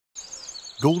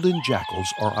Golden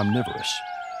jackals are omnivorous,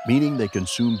 meaning they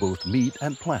consume both meat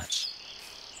and plants.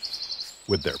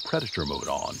 With their predator mode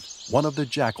on, one of the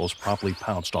jackals promptly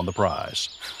pounced on the prize.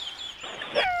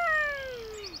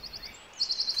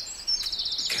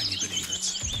 Can you believe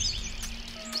it?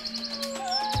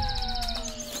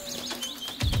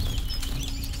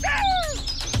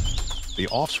 The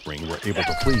offspring were able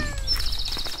to flee,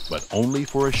 but only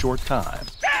for a short time.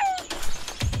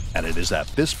 And it is at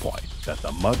this point that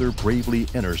the mother bravely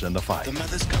enters in the fight. The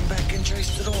mother's come back and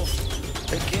chased it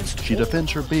off. She defends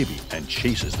her baby and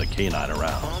chases the canine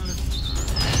around. Mom,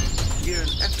 you're an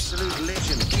absolute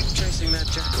legend. Keep chasing that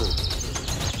jackal.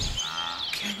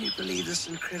 Can you believe this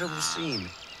incredible scene?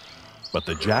 But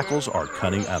the jackals are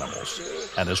cunning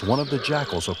animals, and as one of the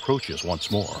jackals approaches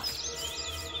once more,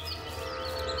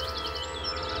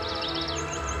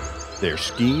 their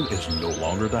scheme is no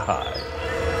longer to hide.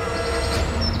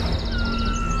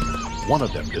 One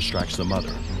of them distracts the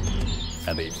mother,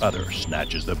 and the other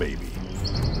snatches the baby.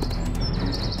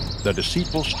 The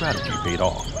deceitful strategy paid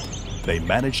off. They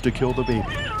managed to kill the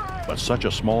baby, but such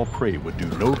a small prey would do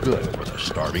no good for the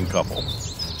starving couple.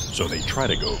 So they try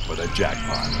to go for the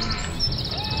jackpot.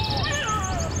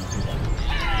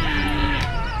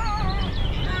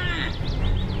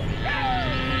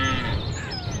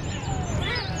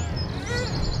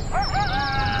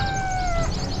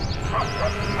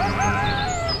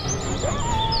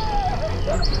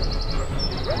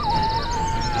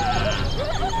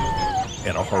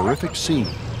 In a horrific scene,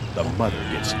 the mother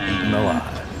gets eaten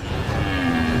alive.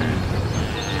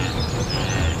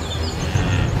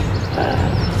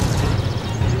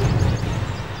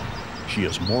 She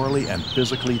is morally and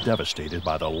physically devastated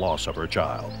by the loss of her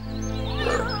child.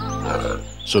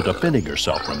 So defending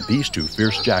herself from these two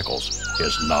fierce jackals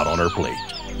is not on her plate.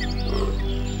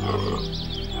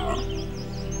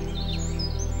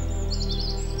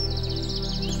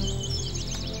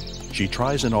 She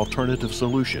tries an alternative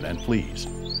solution and flees,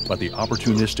 but the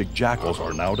opportunistic jackals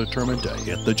are now determined to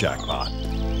hit the jackpot.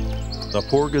 The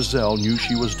poor gazelle knew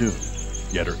she was doomed,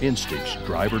 yet her instincts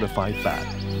drive her to fight back.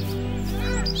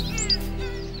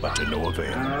 But to no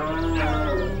avail.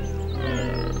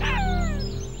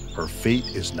 Her fate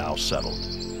is now settled,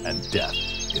 and death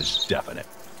is definite.